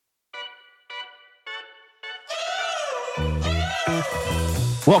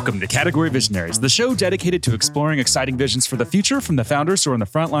Welcome to Category Visionaries, the show dedicated to exploring exciting visions for the future from the founders who are on the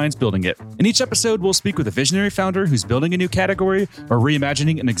front lines building it. In each episode, we'll speak with a visionary founder who's building a new category or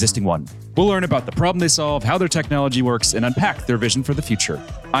reimagining an existing one. We'll learn about the problem they solve, how their technology works, and unpack their vision for the future.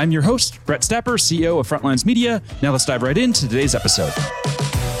 I'm your host, Brett Stapper, CEO of Frontlines Media. Now let's dive right into today's episode.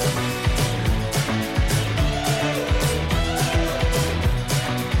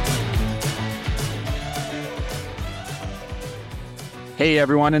 Hey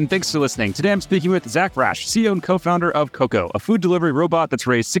everyone, and thanks for listening. Today I'm speaking with Rash, CEO and co-founder of Coco, a food delivery robot that's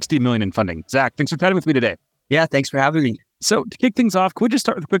raised $60 million in funding. Zach, thanks for chatting with me today. Yeah, thanks for having me. So to kick things off, can we just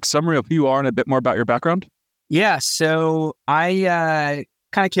start with a quick summary of who you are and a bit more about your background? Yeah, so I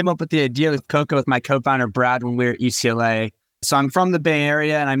kind of came up with the idea with Coco with my co-founder Brad when we were at UCLA. So I'm from the Bay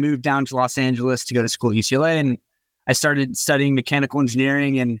Area and I moved down to Los Angeles to go to school at UCLA, and I started studying mechanical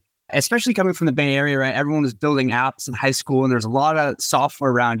engineering. And especially coming from the Bay Area, right? Everyone was building apps in high school and there's a lot of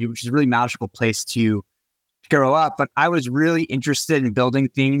software around you, which is a really magical place to grow up. But I was really interested in building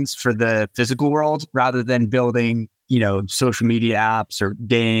things for the physical world rather than building, social media apps or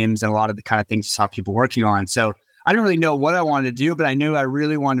games and a lot of the kind of things I saw people working on. So I didn't really know what I wanted to do, but I knew I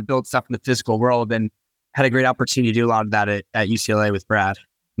really wanted to build stuff in the physical world and had a great opportunity to do a lot of that at UCLA with Brad.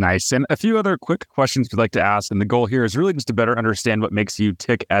 Nice. And a few other quick questions we'd like to ask. And the goal here is really just to better understand what makes you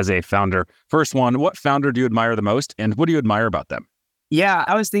tick as a founder. First one, what founder do you admire the most and what do you admire about them? Yeah,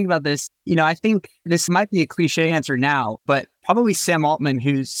 I was thinking about this. I think this might be a cliche answer now, but probably Sam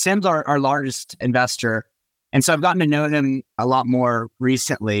Altman, Sam's our largest investor. And so I've gotten to know him a lot more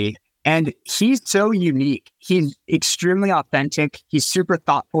recently. And he's so unique. He's extremely authentic. He's super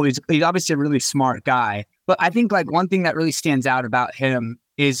thoughtful. He's obviously a really smart guy. But I think one thing that really stands out about him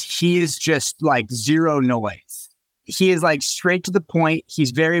is he is just zero noise. He is straight to the point. He's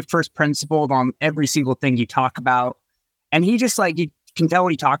very first principled on every single thing you talk about. And he just you can tell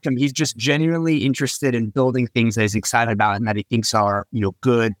when you talk to him, he's just genuinely interested in building things that he's excited about and that he thinks are,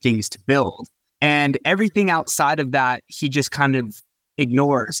 good things to build. And everything outside of that, he just kind of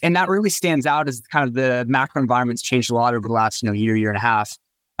ignores. And that really stands out as kind of the macro environment's changed a lot over the last, year and a half.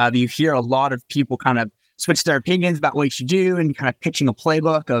 You hear a lot of people kind of switch their opinions about what you should do and kind of pitching a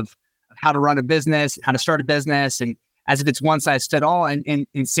playbook of how to run a business, how to start a business, and as if it's one size fit all. And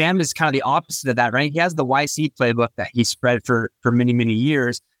Sam is kind of the opposite of that, right? He has the YC playbook that he spread for many, many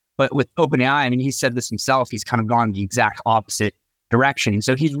years. But with OpenAI, he said this himself, he's kind of gone the exact opposite direction.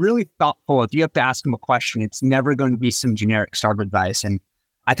 So he's really thoughtful. If you have to ask him a question, it's never going to be some generic startup advice. And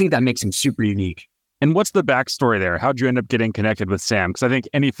I think that makes him super unique. And what's the backstory there? How'd you end up getting connected with Sam? Because I think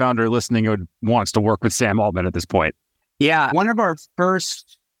any founder listening wants to work with Sam Altman at this point. Yeah. One of our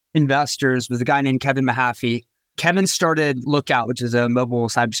first investors was a guy named Kevin Mahaffey. Kevin started Lookout, which is a mobile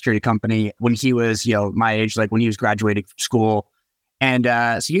cybersecurity company, when he was, my age, when he was graduating from school. And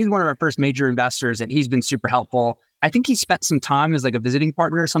so he's one of our first major investors, and he's been super helpful. I think he spent some time as a visiting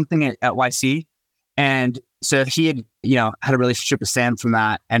partner or something at YC. And so he had, had a relationship with Sam from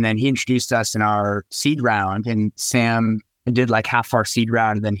that. And then he introduced us in our seed round, and Sam did half our seed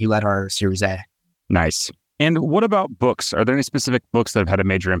round, and then he led our Series A. Nice. And what about books? Are there any specific books that have had a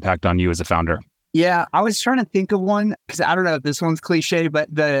major impact on you as a founder? Yeah, I was trying to think of one because I don't know if this one's cliche, but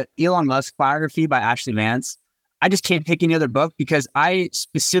the Elon Musk biography by Ashley Vance. I just can't pick any other book because I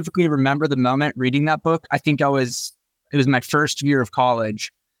specifically remember the moment reading that book. I think it was my first year of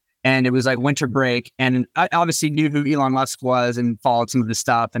college. And it was winter break. And I obviously knew who Elon Musk was and followed some of the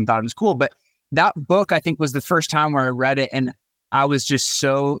stuff and thought it was cool. But that book, I think, was the first time where I read it. And I was just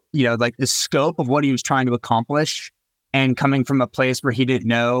so, the scope of what he was trying to accomplish, and coming from a place where he didn't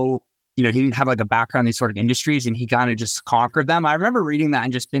know, he didn't have a background in these sort of industries, and he kind of just conquered them. I remember reading that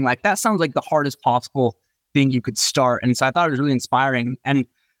and just being that sounds like the hardest possible thing you could start. And so I thought it was really inspiring. And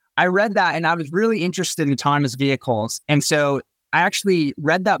I read that and I was really interested in autonomous vehicles. And so I actually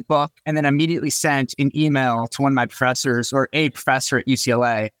read that book and then immediately sent an email to one of my professors, or a professor at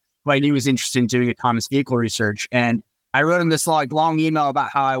UCLA, who I knew was interested in doing autonomous vehicle research. And I wrote him this long email about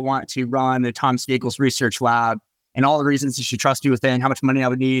how I want to run the autonomous vehicles research lab and all the reasons he should trust me with it and how much money I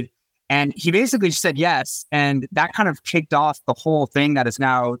would need. And he basically just said yes. And that kind of kicked off the whole thing that is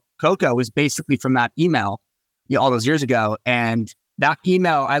now Coco, was basically from that email all those years ago. And that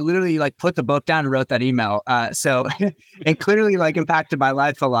email, I literally put the book down and wrote that email. So it clearly impacted my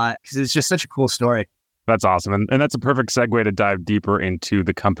life a lot because it's just such a cool story. That's awesome. And that's a perfect segue to dive deeper into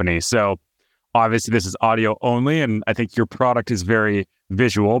the company. So obviously this is audio only, and I think your product is very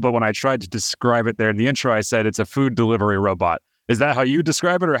visual, but when I tried to describe it there in the intro, I said it's a food delivery robot. Is that how you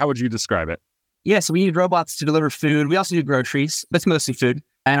describe it, or how would you describe it? Yeah, so we need robots to deliver food. We also do groceries, but it's mostly food.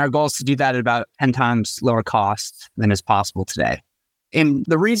 And our goal is to do that at about 10 times lower cost than is possible today. And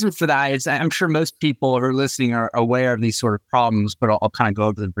the reason for that is I'm sure most people who are listening are aware of these sort of problems, but I'll kind of go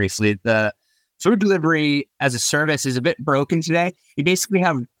over them briefly. The food delivery as a service is a bit broken today. You basically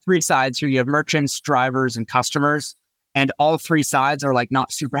have three sides here. You have merchants, drivers, and customers. And all three sides are like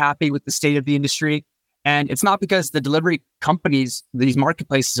not super happy with the state of the industry. And it's not because the delivery companies, these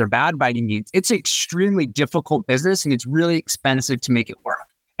marketplaces are bad by any means. It's an extremely difficult business and it's really expensive to make it work.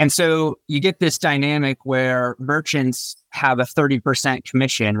 And so you get this dynamic where merchants have a 30%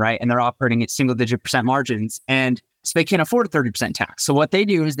 commission, right? And they're operating at single digit percent margins. And so they can't afford a 30% tax. So what they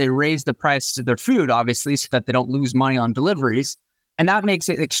do is they raise the price of their food, obviously, so that they don't lose money on deliveries. And that makes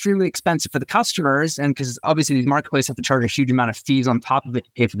it extremely expensive for the customers. And because obviously these marketplaces have to charge a huge amount of fees on top of it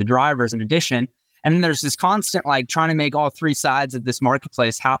to pay for the drivers in addition. And then there's this constant like trying to make all three sides of this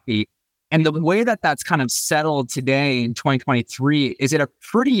marketplace happy. And the way that that's kind of settled today in 2023 is at a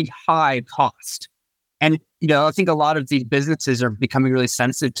pretty high cost. And, I think a lot of these businesses are becoming really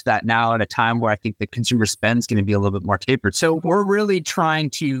sensitive to that now at a time where I think the consumer spend is going to be a little bit more tapered. So we're really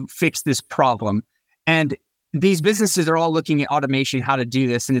trying to fix this problem. And these businesses are all looking at automation, how to do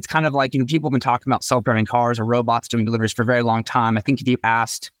this. And it's kind of like, people have been talking about self-driving cars or robots doing deliveries for a very long time. I think if you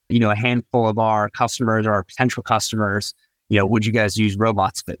asked, a handful of our customers or our potential customers, would you guys use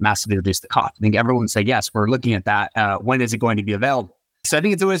robots that massively reduce the cost? I think everyone would say, yes, we're looking at that. When is it going to be available? So I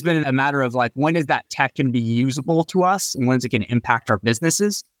think it's always been a matter of like, when is that tech going to be usable to us? And when is it going to impact our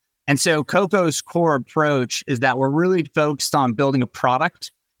businesses? And so Coco's core approach is that we're really focused on building a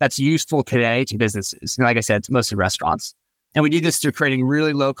product that's useful today to businesses. And like I said, it's mostly restaurants. And we do this through creating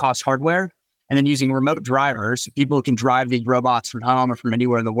really low cost hardware and then using remote drivers. People who can drive these robots from home or from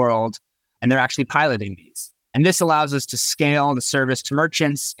anywhere in the world. And they're actually piloting these. And this allows us to scale the service to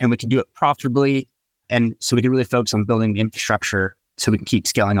merchants and we can do it profitably. And so we can really focus on building the infrastructure so we can keep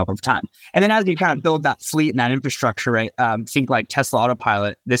scaling up over time. And then as you kind of build that fleet and that infrastructure, right, think like Tesla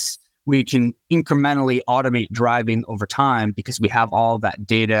Autopilot, we can incrementally automate driving over time because we have all that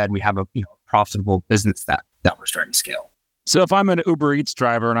data and we have a profitable business that we're starting to scale. So if I'm an Uber Eats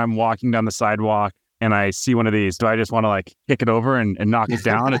driver and I'm walking down the sidewalk and I see one of these, do I just want to like kick it over and knock it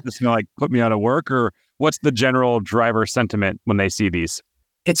down? Is this going to like put me out of work? Or what's the general driver sentiment when they see these?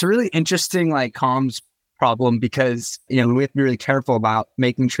 It's a really interesting like comms problem because, we have to be really careful about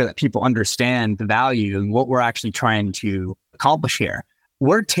making sure that people understand the value and what we're actually trying to accomplish here.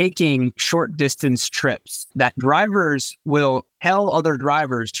 We're taking short distance trips that drivers will tell other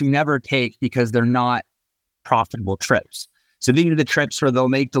drivers to never take because they're not profitable trips. So these are the trips where they'll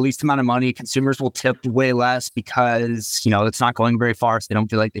make the least amount of money. Consumers will tip way less because, it's not going very far, so they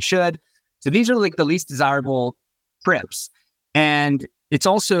don't feel like they should. So these are like the least desirable trips. And it's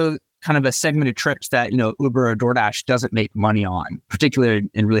also kind of a segment of trips that, Uber or DoorDash doesn't make money on, particularly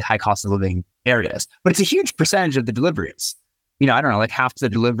in really high cost of living areas. But it's a huge percentage of the deliveries. I don't know, like half the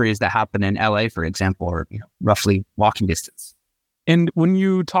deliveries that happen in LA, for example, are, roughly walking distance. And when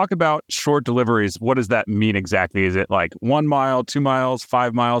you talk about short deliveries, what does that mean exactly? Is it like 1 mile, 2 miles,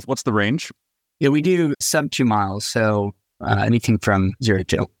 5 miles? What's the range? Yeah, we do sub 2 miles. So anything from 0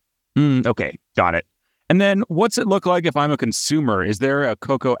 to 2. Okay, got it. And then what's it look like if I'm a consumer? Is there a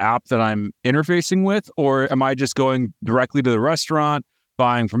Coco app that I'm interfacing with, or am I just going directly to the restaurant,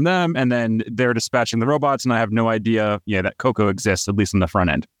 buying from them, and then they're dispatching the robots and I have no idea that Coco exists, at least on the front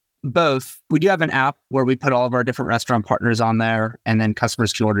end? Both. We do have an app where we put all of our different restaurant partners on there, and then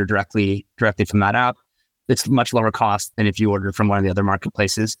customers can order directly from that app. It's much lower cost than if you order from one of the other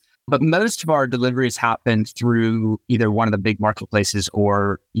marketplaces. But most of our deliveries happen through either one of the big marketplaces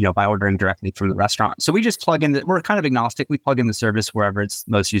or, by ordering directly from the restaurant. So we just plug in, we're kind of agnostic. We plug in the service wherever it's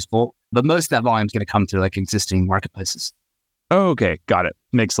most useful, but most of that volume is going to come through like existing marketplaces. Okay, got it.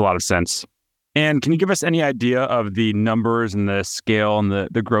 Makes a lot of sense. And can you give us any idea of the numbers and the scale and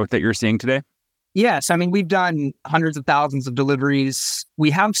the growth that you're seeing today? Yes. I mean, we've done hundreds of thousands of deliveries. We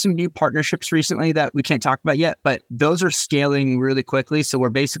have some new partnerships recently that we can't talk about yet, but those are scaling really quickly. So we're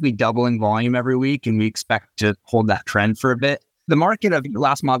basically doubling volume every week, and we expect to hold that trend for a bit. The market of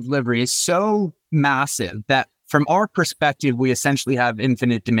last mile delivery is so massive that from our perspective, we essentially have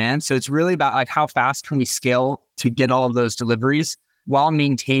infinite demand. So it's really about like how fast can we scale to get all of those deliveries while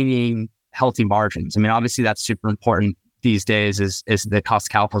maintaining healthy margins. I mean, obviously that's super important these days as the cost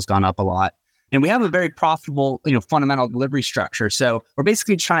of capital has gone up a lot. And we have a very profitable, fundamental delivery structure. So we're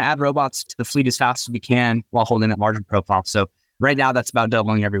basically trying to add robots to the fleet as fast as we can while holding that margin profile. So right now that's about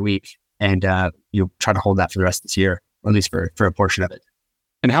doubling every week. And try to hold that for the rest of this year, or at least for a portion of it.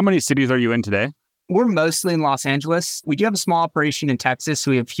 And how many cities are you in today? We're mostly in Los Angeles. We do have a small operation in Texas.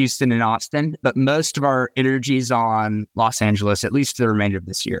 So we have Houston and Austin, but most of our energy is on Los Angeles, at least for the remainder of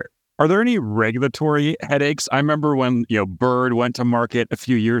this year. Are there any regulatory headaches? I remember when, Bird went to market a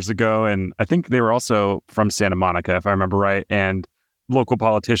few years ago, and I think they were also from Santa Monica, if I remember right. And local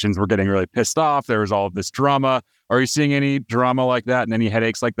politicians were getting really pissed off. There was all of this drama. Are you seeing any drama like that and any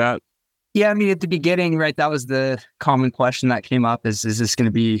headaches like that? Yeah, I mean, at the beginning, right, that was the common question that came up is this going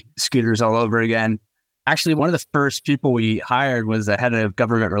to be scooters all over again? Actually, one of the first people we hired was the head of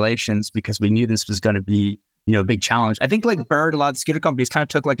government relations because we knew this was going to be, a big challenge. I think like Bird, a lot of scooter companies kind of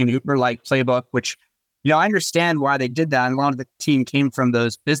took like an Uber-like playbook, which, I understand why they did that. And a lot of the team came from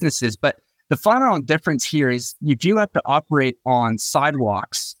those businesses. But the fundamental difference here is you do have to operate on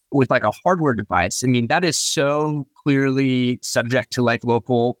sidewalks with like a hardware device. I mean, that is so clearly subject to like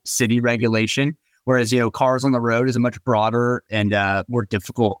local city regulation, whereas, cars on the road is a much broader and more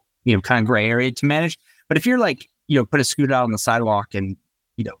difficult, kind of gray area to manage. But if you're like, put a scooter out on the sidewalk and,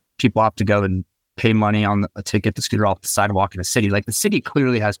 people have to go and pay money to get the scooter off the sidewalk in a city, like the city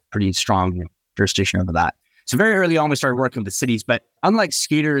clearly has pretty strong jurisdiction over that. So very early on, we started working with the cities, but unlike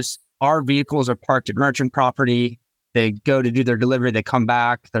scooters, our vehicles are parked at merchant property. They go to do their delivery. They come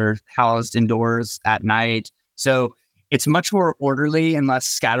back. They're housed indoors at night. So it's much more orderly and less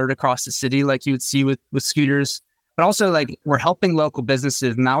scattered across the city like you would see with scooters. But also like we're helping local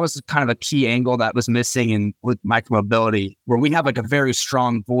businesses. And that was kind of a key angle that was missing with micromobility, where we have like a very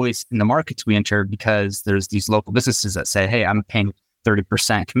strong voice in the markets we enter because there's these local businesses that say, hey, I'm paying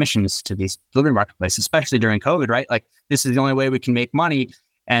 30% commissions to these delivery marketplaces, especially during COVID, right? Like this is the only way we can make money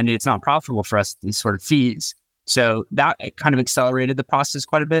and it's not profitable for us, these sort of fees. So that kind of accelerated the process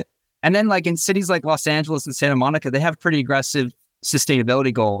quite a bit. And then like in cities like Los Angeles and Santa Monica, they have pretty aggressive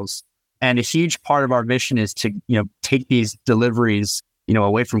sustainability goals. And a huge part of our mission is to, take these deliveries,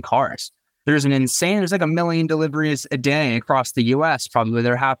 away from cars. There's like 1 million deliveries a day across the US, probably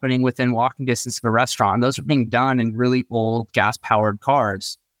they're happening within walking distance of a restaurant. And those are being done in really old gas powered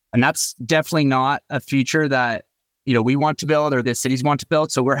cars. And that's definitely not a future that, we want to build or the cities want to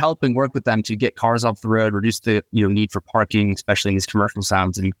build. So we're helping work with them to get cars off the road, reduce the, need for parking, especially in these commercial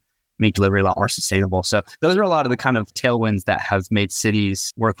zones, and make delivery a lot more sustainable. So those are a lot of the kind of tailwinds that have made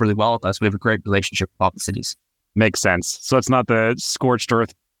cities work really well with us. We have a great relationship with all the cities. Makes sense. So it's not the scorched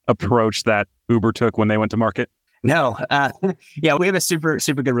earth approach that Uber took when they went to market? No. Yeah, we have a super,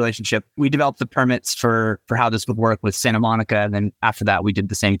 super good relationship. We developed the permits for how this would work with Santa Monica. And then after that, we did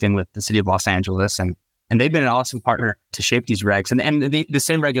the same thing with the city of Los Angeles. And they've been an awesome partner to shape these regs. And the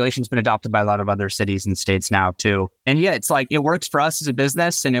same regulation's been adopted by a lot of other cities and states now too. And yeah, it's like, it works for us as a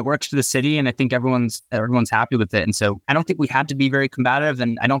business and it works for the city. And I think everyone's happy with it. And so I don't think we had to be very combative,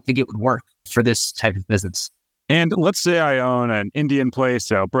 and I don't think it would work for this type of business. And let's say I own an Indian place,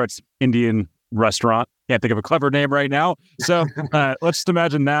 so Brett's Indian restaurant. Can't think of a clever name right now. So let's just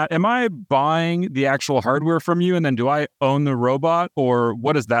imagine that. Am I buying the actual hardware from you, and then do I own the robot, or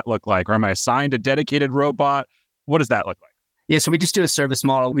what does that look like? Or am I assigned a dedicated robot? What does that look like? Yeah, so we just do a service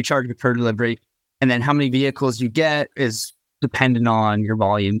model. We charge per delivery, and then how many vehicles you get is dependent on your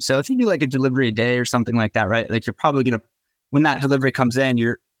volume. So if you do like a delivery a day or something like that, right? Like you're probably going to, when that delivery comes in,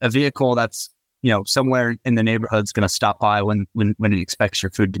 you're a vehicle that's, somewhere in the neighborhood is going to stop by when it expects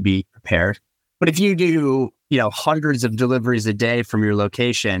your food to be prepared. But if you do, hundreds of deliveries a day from your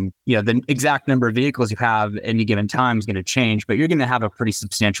location, the exact number of vehicles you have at any given time is going to change, but you're going to have a pretty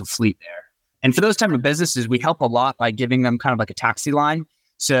substantial fleet there. And for those type of businesses, we help a lot by giving them kind of like a taxi line.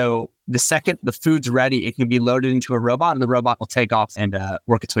 So the second the food's ready, it can be loaded into a robot and the robot will take off and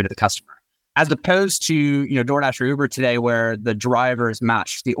work its way to the customer. As opposed to, DoorDash or Uber today, where the drivers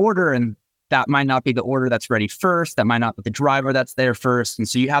match the order, and that might not be the order that's ready first. That might not be the driver that's there first. And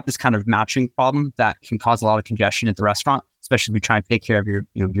so you have this kind of matching problem that can cause a lot of congestion at the restaurant, especially if you try and take care of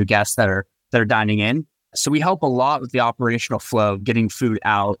your guests that are dining in. So we help a lot with the operational flow, getting food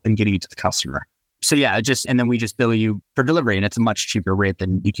out and getting it to the customer. So yeah, and then we just bill you for delivery, and it's a much cheaper rate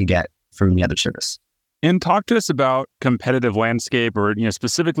than you can get from any other service. And talk to us about competitive landscape, or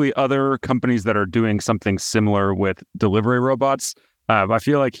specifically other companies that are doing something similar with delivery robots. I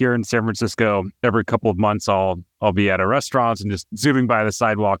feel like here in San Francisco, every couple of months, I'll be at a restaurant and just zooming by the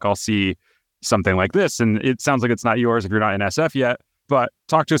sidewalk, I'll see something like this. And it sounds like it's not yours if you're not in SF yet, but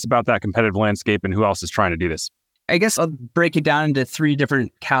talk to us about that competitive landscape and who else is trying to do this. I guess I'll break it down into 3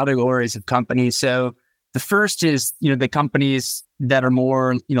 different categories of companies. So the first is, the companies that are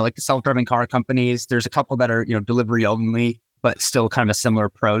more, like the self-driving car companies. There's a couple that are, delivery only, but still kind of a similar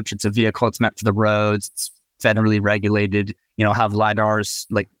approach. It's a vehicle, it's meant for the roads, it's federally regulated, have LiDARs,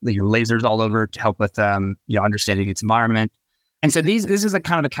 like lasers all over to help with, understanding its environment. And so this is a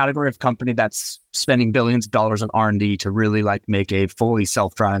kind of a category of company that's spending billions of dollars on R&D to really like make a fully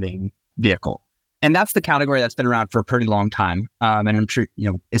self-driving vehicle. And that's the category that's been around for a pretty long time. And I'm sure,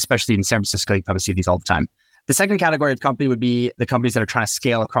 especially in San Francisco, you probably see these all the time. The second category of company would be the companies that are trying to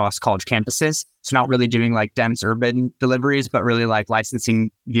scale across college campuses. So not really doing like dense urban deliveries, but really like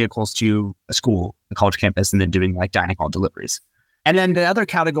licensing vehicles to a school, a college campus, and then doing like dining hall deliveries. And then the other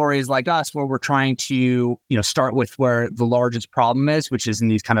category is like us, where we're trying to, start with where the largest problem is, which is in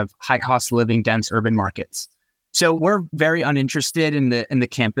these kind of high cost of living, dense urban markets. So we're very uninterested in the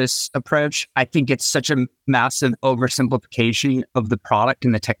campus approach. I think it's such a massive oversimplification of the product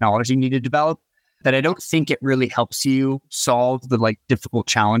and the technology you need to develop that I don't think it really helps you solve the like difficult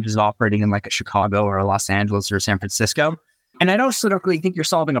challenges of operating in like a Chicago or a Los Angeles or San Francisco. And I also don't really think you're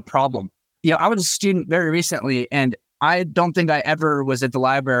solving a problem. I was a student very recently, and I don't think I ever was at the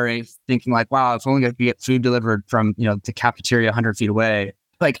library thinking like, wow, if only I could get food delivered from, the cafeteria 100 feet away.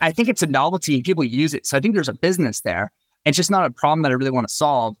 Like, I think it's a novelty and people use it. So I think there's a business there. It's just not a problem that I really want to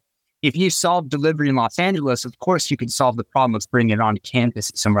solve. If you solve delivery in Los Angeles, of course, you can solve the problem of bringing it on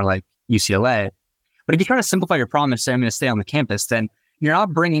campus somewhere like UCLA. But if you try to simplify your problem and say, I'm going to stay on the campus, then you're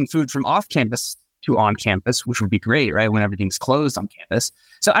not bringing food from off campus to on campus, which would be great, right? When everything's closed on campus.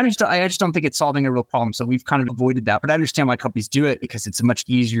 So I just don't think it's solving a real problem. So we've kind of avoided that, but I understand why companies do it because it's a much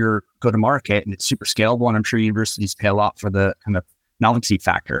easier go to market and it's super scalable. And I'm sure universities pay a lot for the kind of novelty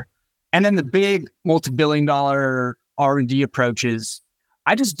factor. And then the big multi-billion-dollar R&D approaches,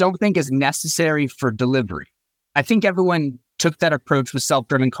 I just don't think is necessary for delivery. I think everyone took that approach with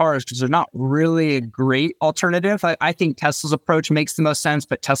self-driving cars because they're not really a great alternative. I think Tesla's approach makes the most sense,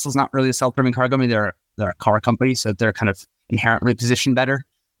 but Tesla's not really a self-driving car company. They're a car company, so they're kind of inherently positioned better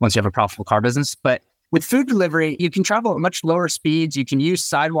once you have a profitable car business. But with food delivery, you can travel at much lower speeds. You can use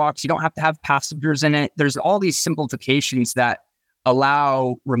sidewalks. You don't have to have passengers in it. There's all these simplifications that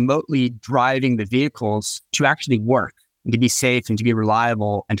allow remotely driving the vehicles to actually work and to be safe and to be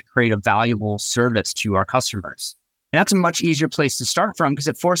reliable and to create a valuable service to our customers. And that's a much easier place to start from because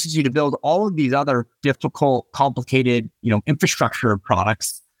it forces you to build all of these other difficult, complicated, infrastructure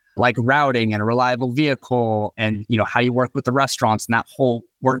products like routing and a reliable vehicle and, how you work with the restaurants and that whole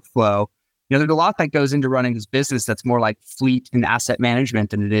workflow. There's a lot that goes into running this business that's more like fleet and asset management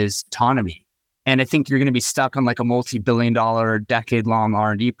than it is autonomy. And I think you're going to be stuck on like a multi-billion-dollar, decade-long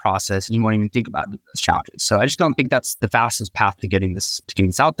R&D process, and you won't even think about those challenges. So I just don't think that's the fastest path to getting this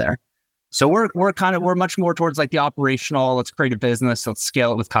out there. So we're much more towards like the operational. Let's create a business, let's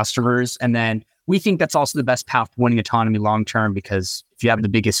scale it with customers, and then we think that's also the best path to winning autonomy long term. Because if you have the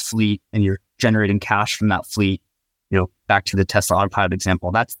biggest fleet and you're generating cash from that fleet, back to the Tesla Autopilot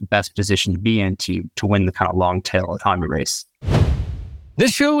example, that's the best position to be in to win the kind of long tail autonomy race.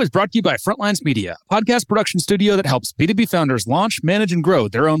 This show is brought to you by Frontlines Media, a podcast production studio that helps B2B founders launch, manage, and grow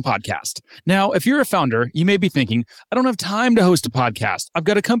their own podcast. Now, if you're a founder, you may be thinking, I don't have time to host a podcast. I've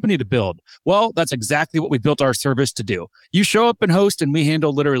got a company to build. Well, that's exactly what we built our service to do. You show up and host, and we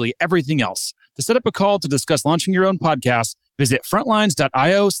handle literally everything else. To set up a call to discuss launching your own podcast, visit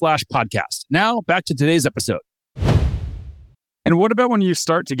frontlines.io/podcast. Now, back to today's episode. And what about when you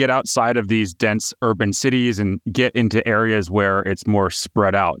start to get outside of these dense urban cities and get into areas where it's more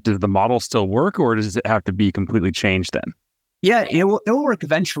spread out? Does the model still work, or does it have to be completely changed then? Yeah, it will work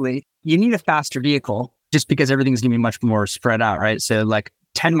eventually. You need a faster vehicle just because everything's going to be much more spread out, right? So like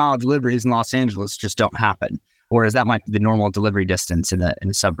 10-mile deliveries in Los Angeles just don't happen, whereas that might be the normal delivery distance in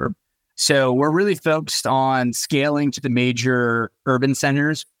a suburb. So we're really focused on scaling to the major urban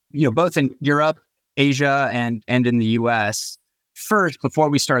centers, both in Europe, Asia, and in the US. First, before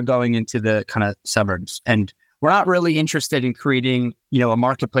we start going into the kind of suburbs. And we're not really interested in creating, a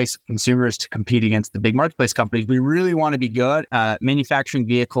marketplace of consumers to compete against the big marketplace companies. We really want to be good at manufacturing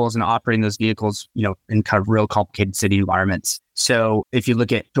vehicles and operating those vehicles, in kind of real complicated city environments. So if you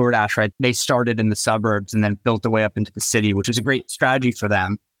look at DoorDash, right, they started in the suburbs and then built their way up into the city, which was a great strategy for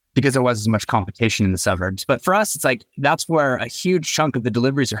them because there wasn't as much competition in the suburbs. But for us, it's like, that's where a huge chunk of the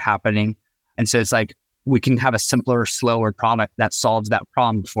deliveries are happening. And so it's like, we can have a simpler, slower product that solves that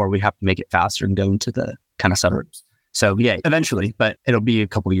problem before we have to make it faster and go into the kind of suburbs. So yeah, eventually, but it'll be a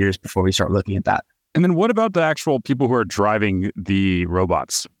couple of years before we start looking at that. And then what about the actual people who are driving the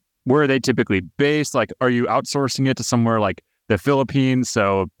robots? Where are they typically based? Like, are you outsourcing it to somewhere like the Philippines?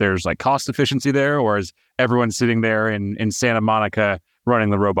 So there's like cost efficiency there, or is everyone sitting there in Santa Monica running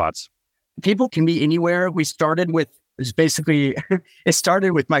the robots? People can be anywhere. It started with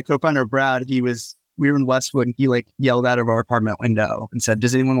my co-founder, Brad. We were in Westwood and he yelled out of our apartment window and said,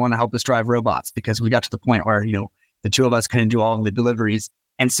 does anyone want to help us drive robots? Because we got to the point where, the two of us couldn't do all of the deliveries.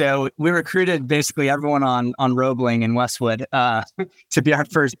 And so we recruited basically everyone on Roebling in Westwood to be our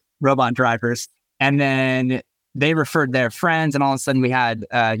first robot drivers. And then they referred their friends, and all of a sudden we had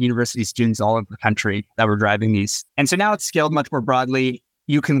university students all over the country that were driving these. And so now it's scaled much more broadly.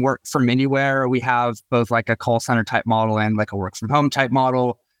 You can work from anywhere. We have both like a call center type model and like a work from home type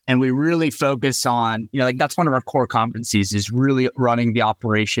model. And we really focus on, like that's one of our core competencies is really running the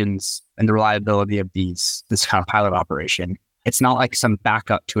operations and the reliability of this kind of pilot operation. It's not like some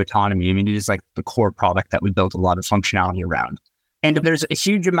backup to autonomy. I mean, it is like the core product that we built a lot of functionality around. And there's a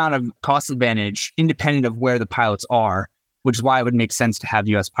huge amount of cost advantage independent of where the pilots are, which is why it would make sense to have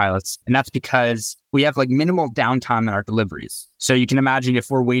US pilots. And that's because we have like minimal downtime in our deliveries. So you can imagine if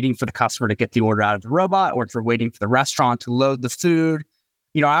we're waiting for the customer to get the order out of the robot, or if we're waiting for the restaurant to load the food,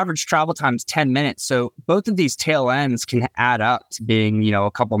 average travel time is 10 minutes. So both of these tail ends can add up to being, a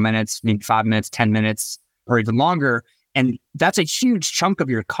couple minutes, maybe 5 minutes, 10 minutes, or even longer. And that's a huge chunk of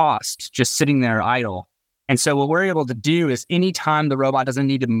your cost just sitting there idle. And so what we're able to do is anytime the robot doesn't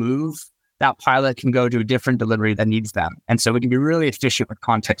need to move, that pilot can go to a different delivery that needs them. And so we can be really efficient with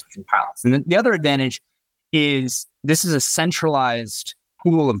context between pilots. And then the other advantage is this is a centralized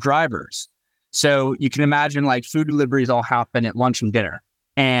pool of drivers. So you can imagine like food deliveries all happen at lunch and dinner.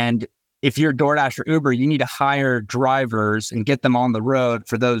 And if you're DoorDash or Uber, you need to hire drivers and get them on the road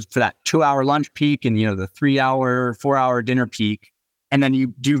for that 2-hour lunch peak and, the 3-hour, 4-hour dinner peak. And then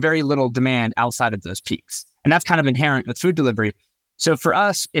you do very little demand outside of those peaks. And that's kind of inherent with food delivery. So for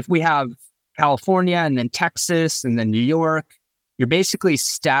us, if we have California and then Texas and then New York, you're basically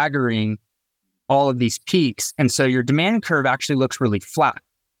staggering all of these peaks. And so your demand curve actually looks really flat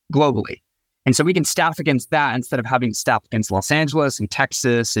globally. And so we can staff against that instead of having to staff against Los Angeles and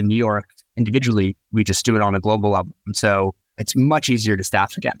Texas and New York individually. We just do it on a global level. And so it's much easier to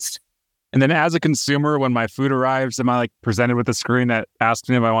staff against. And then as a consumer, when my food arrives, am I like presented with a screen that asks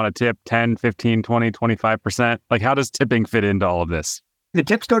me if I want to tip 10, 15, 20, 25%? Like how does tipping fit into all of this? The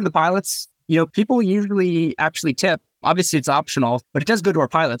tips go to the pilots. People usually actually tip. Obviously it's optional, but it does go to our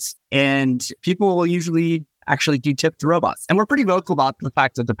pilots. And people will usually actually do tip the robots. And we're pretty vocal about the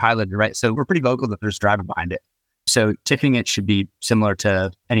fact that the pilot, right? So we're pretty vocal that there's a driver behind it. So tipping it should be similar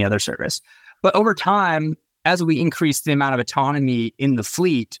to any other service. But over time, as we increase the amount of autonomy in the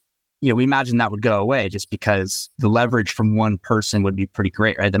fleet, we imagine that would go away just because the leverage from one person would be pretty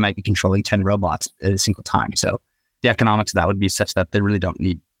great, right? They might be controlling 10 robots at a single time. So the economics of that would be such that they really don't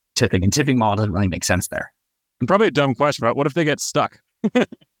need tipping. And tipping model doesn't really make sense there. And probably a dumb question, but what if they get stuck?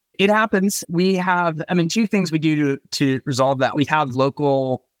 It happens. We have, two things we do to resolve that. We have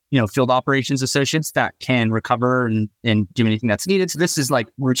local, field operations associates that can recover and do anything that's needed. So this is like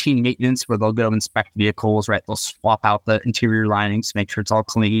routine maintenance where they'll go inspect vehicles, right? They'll swap out the interior linings, make sure it's all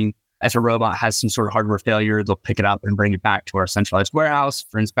clean. If a robot has some sort of hardware failure, they'll pick it up and bring it back to our centralized warehouse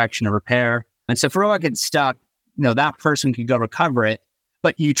for inspection and repair. And so if a robot gets stuck, that person can go recover it.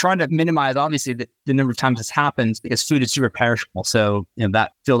 But you try to minimize, obviously, the number of times this happens because food is super perishable. So,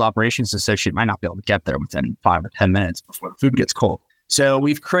 that field operations associate might not be able to get there within 5 or 10 minutes before the food gets cold. So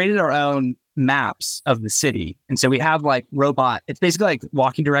we've created our own maps of the city. And so we have like robot, it's basically like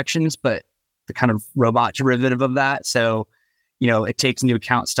walking directions, but the kind of robot derivative of that. So, it takes into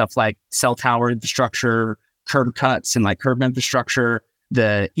account stuff like cell tower infrastructure, curb cuts and like curb infrastructure,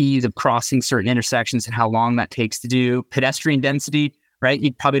 the ease of crossing certain intersections and how long that takes to do, pedestrian density, right?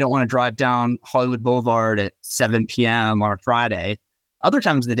 You probably don't want to drive down Hollywood Boulevard at 7 p.m. on a Friday. Other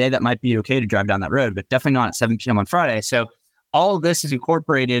times of the day, that might be okay to drive down that road, but definitely not at 7 p.m. on Friday. So all of this is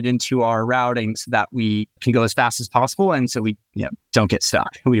incorporated into our routing so that we can go as fast as possible. And so we don't get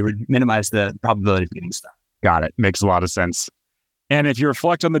stuck. We would minimize the probability of getting stuck. Got it. Makes a lot of sense. And if you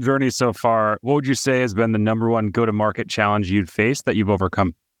reflect on the journey so far, what would you say has been the number one go-to-market challenge you've faced that you've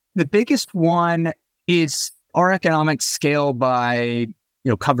overcome? The biggest one is our economics scale by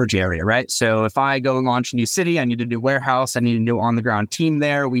coverage area, right? So if I go and launch a new city, I need a new warehouse, I need a new on-the-ground team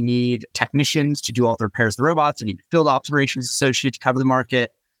there. We need technicians to do all the repairs of the robots. I need field operations associates to cover the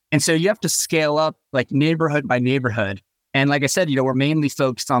market. And so you have to scale up like neighborhood by neighborhood. And like I said, we're mainly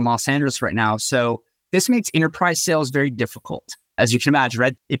focused on Los Angeles right now. So this makes enterprise sales very difficult. As you can imagine,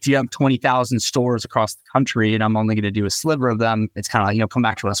 right? If you have 20,000 stores across the country and I'm only going to do a sliver of them, it's kind of like, come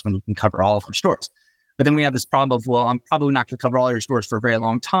back to us when you can cover all of our stores. But then we have this problem of, well, I'm probably not going to cover all your stores for a very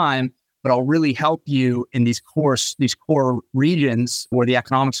long time, but I'll really help you in these core regions where the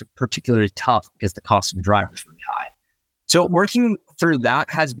economics are particularly tough because the cost of the driver is really high. So working through that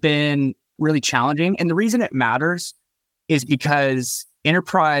has been really challenging. And the reason it matters is because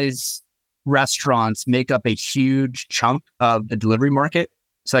enterprise restaurants make up a huge chunk of the delivery market.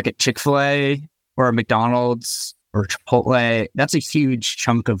 So like at Chick-fil-A or a McDonald's, or Chipotle, that's a huge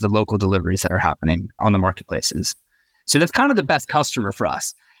chunk of the local deliveries that are happening on the marketplaces. So that's kind of the best customer for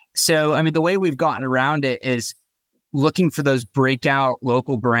us. So, I mean, the way we've gotten around it is looking for those breakout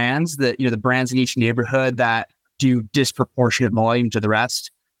local brands that, the brands in each neighborhood that do disproportionate volume to the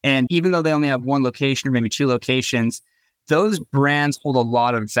rest. And even though they only have one location or maybe two locations, those brands hold a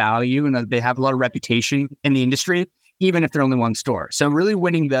lot of value and they have a lot of reputation in the industry, even if they're only one store. So really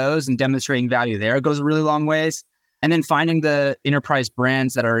winning those and demonstrating value there goes a really long ways. And then finding the enterprise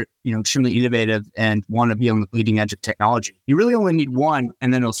brands that are, extremely innovative and want to be on the leading edge of technology. You really only need one,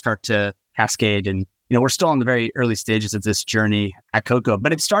 and then it'll start to cascade. And, we're still in the very early stages of this journey at Coco,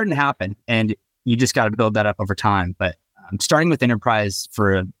 but it's starting to happen, and you just got to build that up over time. But starting with enterprise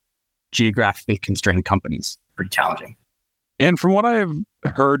for geographically constrained companies, pretty challenging. And from what I've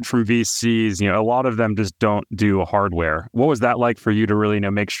heard from VCs, a lot of them just don't do hardware. What was that like for you to really,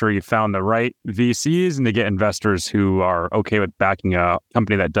 make sure you found the right VCs and to get investors who are okay with backing a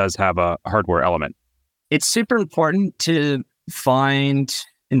company that does have a hardware element? It's super important to find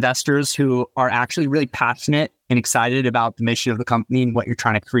investors who are actually really passionate and excited about the mission of the company and what you're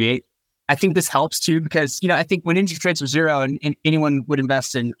trying to create. I think this helps too, because, I think when interest rates are zero and anyone would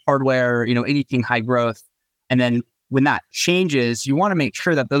invest in hardware, anything high growth, and then when that changes, you want to make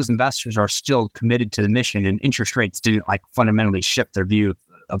sure that those investors are still committed to the mission and interest rates didn't fundamentally shift their view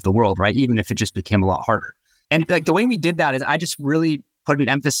of the world, right? Even if it just became a lot harder. And the way we did that is I just really put an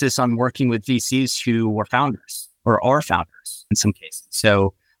emphasis on working with VCs who were founders or are founders in some cases.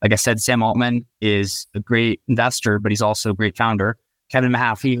 So like I said, Sam Altman is a great investor, but he's also a great founder. Kevin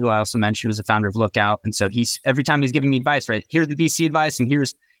Mahaffey, who I also mentioned, was a founder of Lookout. And so every time he's giving me advice, right? Here's the VC advice and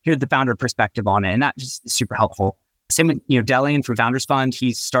here's the founder perspective on it. And that just is super helpful. Same with, Delian from Founders Fund.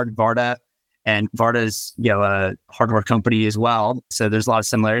 He started Varda, and Varda's, a hardware company as well. So there's a lot of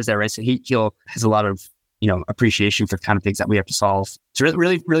similarities there, right? So he has a lot of, appreciation for the kind of things that we have to solve. So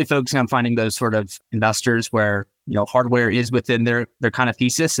really, really focusing on finding those sort of investors where, hardware is within their kind of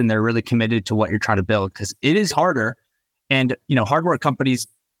thesis and they're really committed to what you're trying to build, because it is harder. And, hardware companies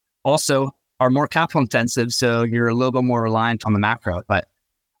also are more capital intensive. So you're a little bit more reliant on the macro, but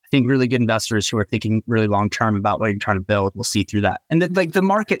I think really good investors who are thinking really long-term about what you're trying to build will see through that. And the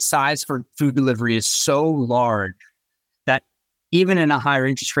market size for food delivery is so large that even in a higher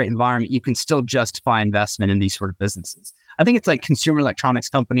interest rate environment, you can still justify investment in these sort of businesses. I think it's like consumer electronics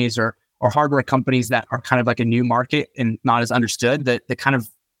companies or hardware companies that are kind of like a new market and not as understood, that the kind of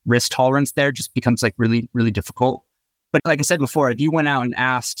risk tolerance there just becomes really, really difficult. But like I said before, if you went out and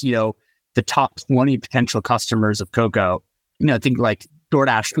asked, the top 20 potential customers of Coco, think like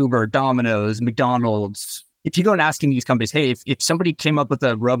DoorDash, Uber, Domino's, McDonald's. If you go and asking these companies, hey, if somebody came up with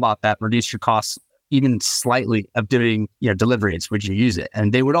a robot that reduced your costs even slightly of doing, deliveries, would you use it?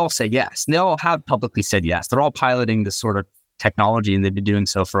 And they would all say yes. And they all have publicly said yes. They're all piloting this sort of technology and they've been doing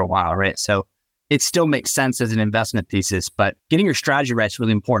so for a while, right? So it still makes sense as an investment thesis, but getting your strategy right is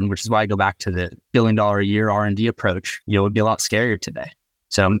really important, which is why I go back to the $1 billion a year R&D approach. It would be a lot scarier today.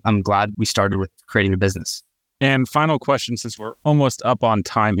 So I'm glad we started with creating a business. And final question, since we're almost up on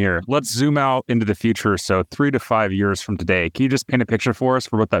time here, let's zoom out into the future. So 3 to 5 years from today, can you just paint a picture for us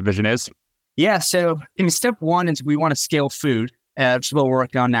for what that vision is? Yeah. So step one is we want to scale food, which is what we're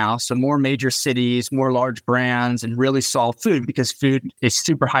working on now. So more major cities, more large brands, and really solve food, because food is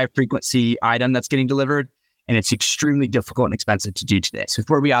super high frequency item that's getting delivered, and it's extremely difficult and expensive to do today. So it's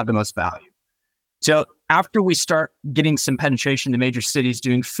where we add the most value. So after we start getting some penetration to major cities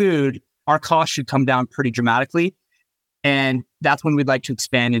doing food, our costs should come down pretty dramatically. And that's when we'd like to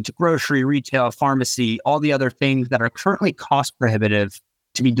expand into grocery, retail, pharmacy, all the other things that are currently cost prohibitive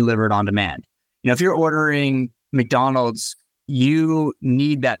to be delivered on demand. If you're ordering McDonald's, you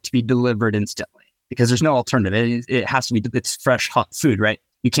need that to be delivered instantly because there's no alternative. It has to be, it's fresh, hot food, right?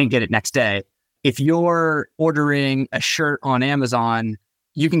 You can't get it next day. If you're ordering a shirt on Amazon,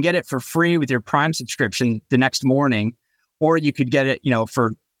 you can get it for free with your Prime subscription the next morning, or you could get it,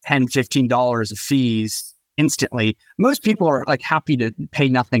 for $10, $15 of fees instantly. Most people are happy to pay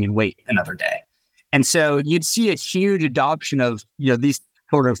nothing and wait another day. And so you'd see a huge adoption of, these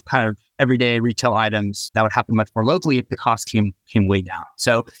sort of kind of everyday retail items that would happen much more locally if the cost came way down.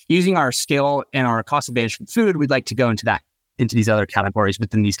 So using our scale and our cost advantage from food, we'd like to go into these other categories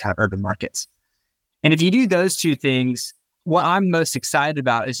within these kind of urban markets. And if you do those two things, what I'm most excited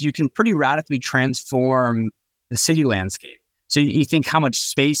about is you can pretty radically transform the city landscape. So you think how much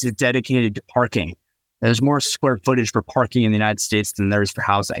space is dedicated to parking. There's more square footage for parking in the United States than there is for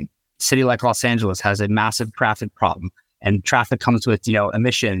housing. A city like Los Angeles has a massive traffic problem, and traffic comes with,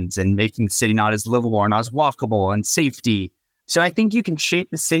 emissions and making the city not as livable or not as walkable and safety. So I think you can shape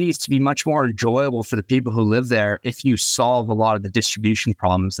the cities to be much more enjoyable for the people who live there if you solve a lot of the distribution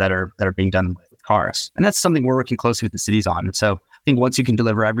problems that are being done with cars. And that's something we're working closely with the cities on. And so I think once you can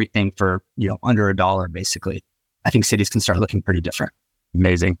deliver everything for, under $1, basically, I think cities can start looking pretty different.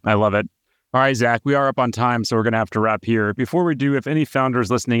 Amazing. I love it. All right, Zach, we are up on time, so we're going to have to wrap here. Before we do, if any founders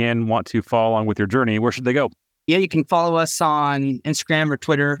listening in want to follow along with your journey, where should they go? Yeah, you can follow us on Instagram or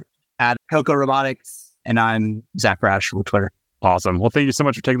Twitter at Coco Robotics, and I'm Zach Rash on Twitter. Awesome. Well, thank you so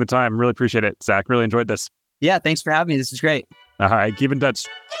much for taking the time. Really appreciate it, Zach. Really enjoyed this. Yeah, thanks for having me. This is great. All right, keep in touch.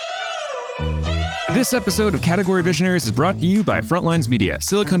 This episode of Category Visionaries is brought to you by Frontlines Media,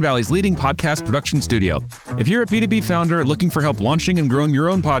 Silicon Valley's leading podcast production studio. If you're a B2B founder looking for help launching and growing your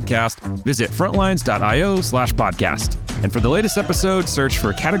own podcast, visit frontlines.io/podcast. And for the latest episode, search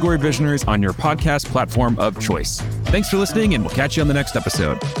for Category Visionaries on your podcast platform of choice. Thanks for listening, and we'll catch you on the next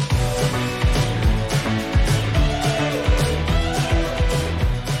episode.